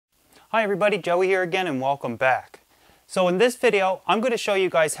Hi everybody, Joey here again and welcome back. So in this video, I'm going to show you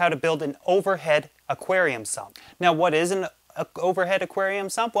guys how to build an overhead aquarium sump. Now what is an overhead aquarium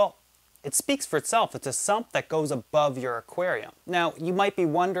sump? Well, it speaks for itself. It's a sump that goes above your aquarium. Now you might be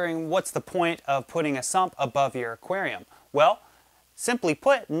wondering what's the point of putting a sump above your aquarium? Well, simply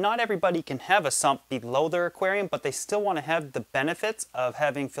put, not everybody can have a sump below their aquarium, but they still want to have the benefits of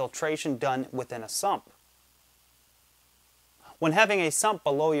having filtration done within a sump. When having a sump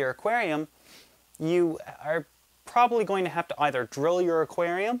below your aquarium, you are probably going to have to either drill your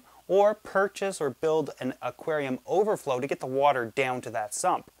aquarium or purchase or build an aquarium overflow to get the water down to that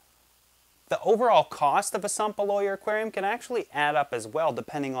sump. The overall cost of a sump below your aquarium can actually add up as well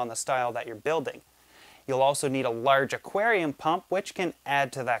depending on the style that you're building. You'll also need a large aquarium pump, which can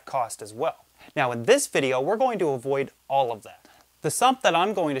add to that cost as well. Now in this video, we're going to avoid all of that. The sump that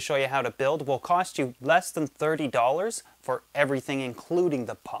I'm going to show you how to build will cost you less than $30 for everything including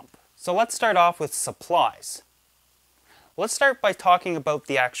the pump. So let's start off with supplies. Let's start by talking about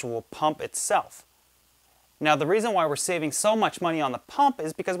the actual pump itself. Now the reason why we're saving so much money on the pump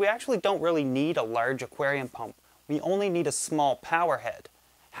is because we actually don't really need a large aquarium pump. We only need a small power head.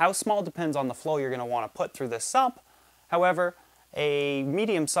 How small depends on the flow you're going to want to put through this sump. However, a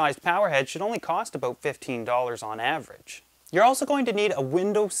medium-sized power head should only cost about $15 on average. You're also going to need a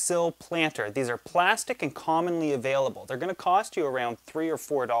windowsill planter. These are plastic and commonly available. They're going to cost you around $3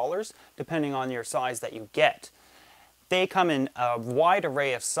 or $4 depending on your size that you get. They come in a wide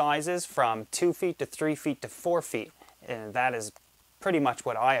array of sizes from 2 feet to 3 feet to 4 feet, and that is pretty much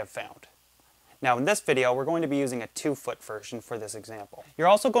what I have found. Now in this video, we're going to be using a 2-foot version for this example. You're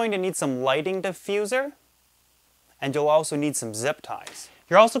also going to need some lighting diffuser, and you'll also need some zip ties.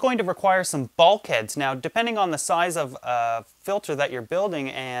 You're also going to require some bulkheads. Now, depending on the size of filter that you're building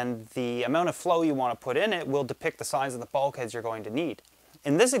and the amount of flow you want to put in it will depict the size of the bulkheads you're going to need.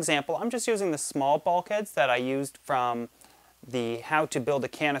 In this example, I'm just using the small bulkheads that I used from the How to Build a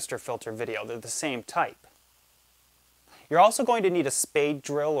Canister Filter video. They're the same type. You're also going to need a spade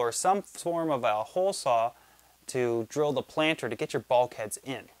drill or some form of a hole saw to drill the planter to get your bulkheads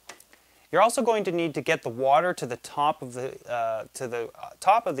in. You're also going to need to get the water to the top of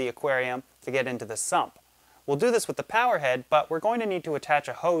the aquarium to get into the sump. We'll do this with the power head, but we're going to need to attach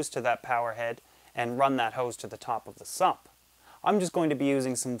a hose to that power head and run that hose to the top of the sump. I'm just going to be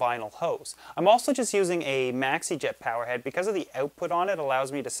using some vinyl hose. I'm also just using a MaxiJet power head because of the output on it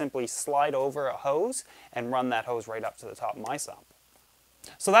allows me to simply slide over a hose and run that hose right up to the top of my sump.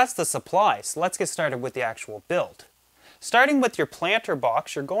 So that's the supplies. Let's get started with the actual build. Starting with your planter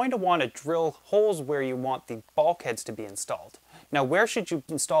box, you're going to want to drill holes where you want the bulkheads to be installed. Now, where should you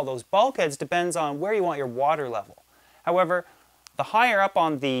install those bulkheads depends on where you want your water level. However, the higher up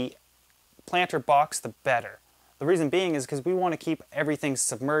on the planter box, the better. The reason being is because we want to keep everything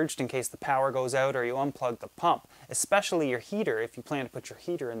submerged in case the power goes out or you unplug the pump, especially your heater if you plan to put your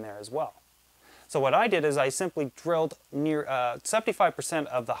heater in there as well. So what I did is I simply drilled near 75%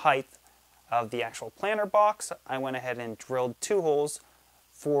 of the height of the actual planter box. I went ahead and drilled 2 holes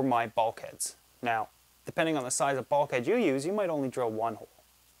for my bulkheads. Now, depending on the size of bulkhead you use, you might only drill 1 hole.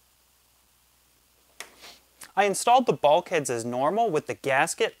 I installed the bulkheads as normal with the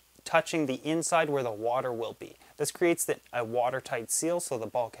gasket touching the inside where the water will be. This creates a watertight seal so the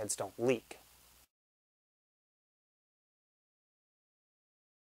bulkheads don't leak.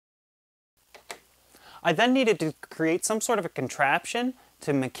 I then needed to create some sort of a contraption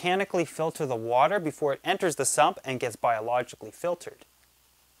to mechanically filter the water before it enters the sump and gets biologically filtered.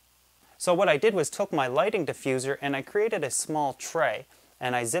 So what I did was took my lighting diffuser and I created a small tray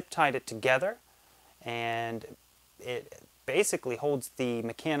and I zip tied it together, and it basically holds the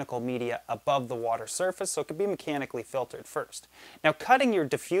mechanical media above the water surface so it can be mechanically filtered first. Now cutting your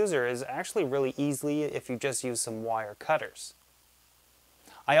diffuser is actually really easy if you just use some wire cutters.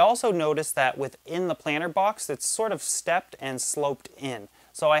 I also noticed that within the planter box it's sort of stepped and sloped in.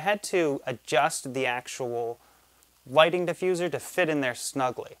 So I had to adjust the actual lighting diffuser to fit in there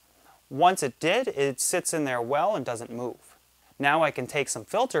snugly. Once it did, it sits in there well and doesn't move. Now I can take some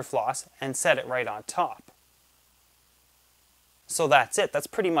filter floss and set it right on top. So that's it. That's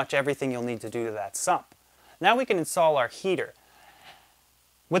pretty much everything you'll need to do to that sump. Now we can install our heater.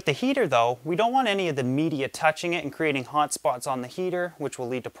 With the heater though, we don't want any of the media touching it and creating hot spots on the heater, which will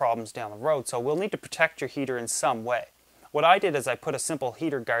lead to problems down the road. So we'll need to protect your heater in some way. What I did is I put a simple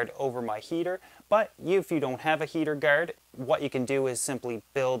heater guard over my heater, but if you don't have a heater guard, what you can do is simply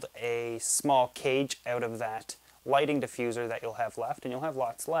build a small cage out of that lighting diffuser that you'll have left, and you'll have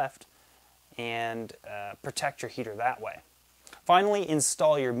lots left, and protect your heater that way. Finally,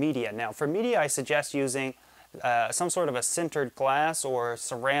 install your media. Now for media, I suggest using some sort of a sintered glass or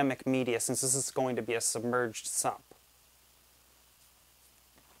ceramic media, since this is going to be a submerged sump.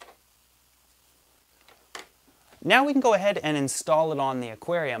 Now we can go ahead and install it on the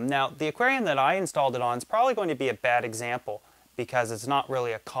aquarium. Now, the aquarium that I installed it on is probably going to be a bad example because it's not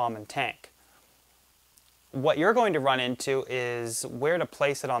really a common tank. What you're going to run into is where to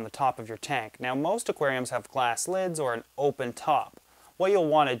place it on the top of your tank. Now, most aquariums have glass lids or an open top. What you'll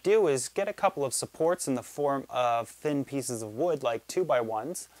want to do is get a couple of supports in the form of thin pieces of wood, like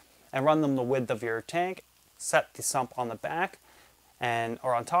 2x1s, and run them the width of your tank, set the sump on the back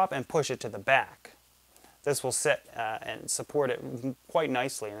or on top, and push it to the back. This will sit and support it quite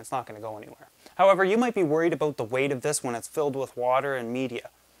nicely, and it's not going to go anywhere. However, you might be worried about the weight of this when it's filled with water and media.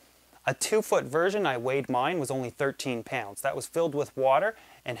 A 2-foot version, I weighed mine, was only 13 pounds. That was filled with water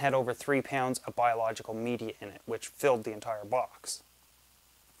and had over 3 pounds of biological media in it, which filled the entire box.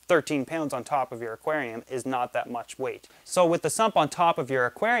 13 pounds on top of your aquarium is not that much weight. So with the sump on top of your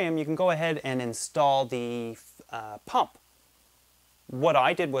aquarium, you can go ahead and install the pump. What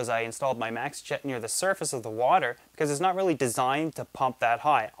I did was I installed my MaxiJet near the surface of the water because it's not really designed to pump that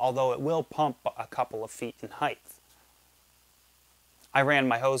high, although it will pump a couple of feet in height. I ran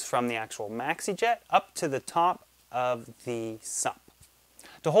my hose from the actual MaxiJet up to the top of the sump.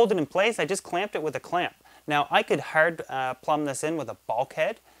 To hold it in place, I just clamped it with a clamp. Now, I could hard plumb this in with a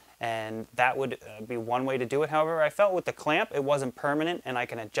bulkhead, and that would be one way to do it. However, I felt with the clamp it wasn't permanent and I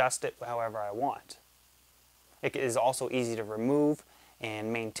can adjust it however I want. It is also easy to remove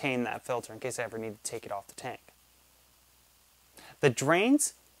and maintain that filter in case I ever need to take it off the tank. The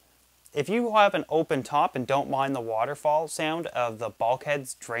drains, if you have an open top and don't mind the waterfall sound of the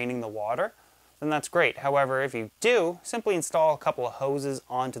bulkheads draining the water, then that's great. However, if you do, simply install a couple of hoses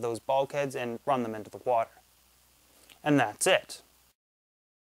onto those bulkheads and run them into the water. And that's it.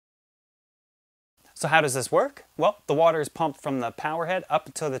 So how does this work? Well, the water is pumped from the power head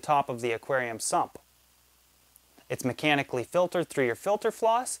up to the top of the aquarium sump. It's mechanically filtered through your filter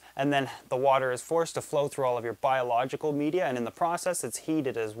floss, and then the water is forced to flow through all of your biological media, and in the process it's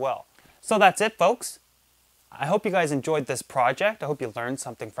heated as well. So that's it, folks. I hope you guys enjoyed this project. I hope you learned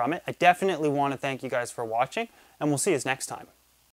something from it. I definitely want to thank you guys for watching, and we'll see you next time.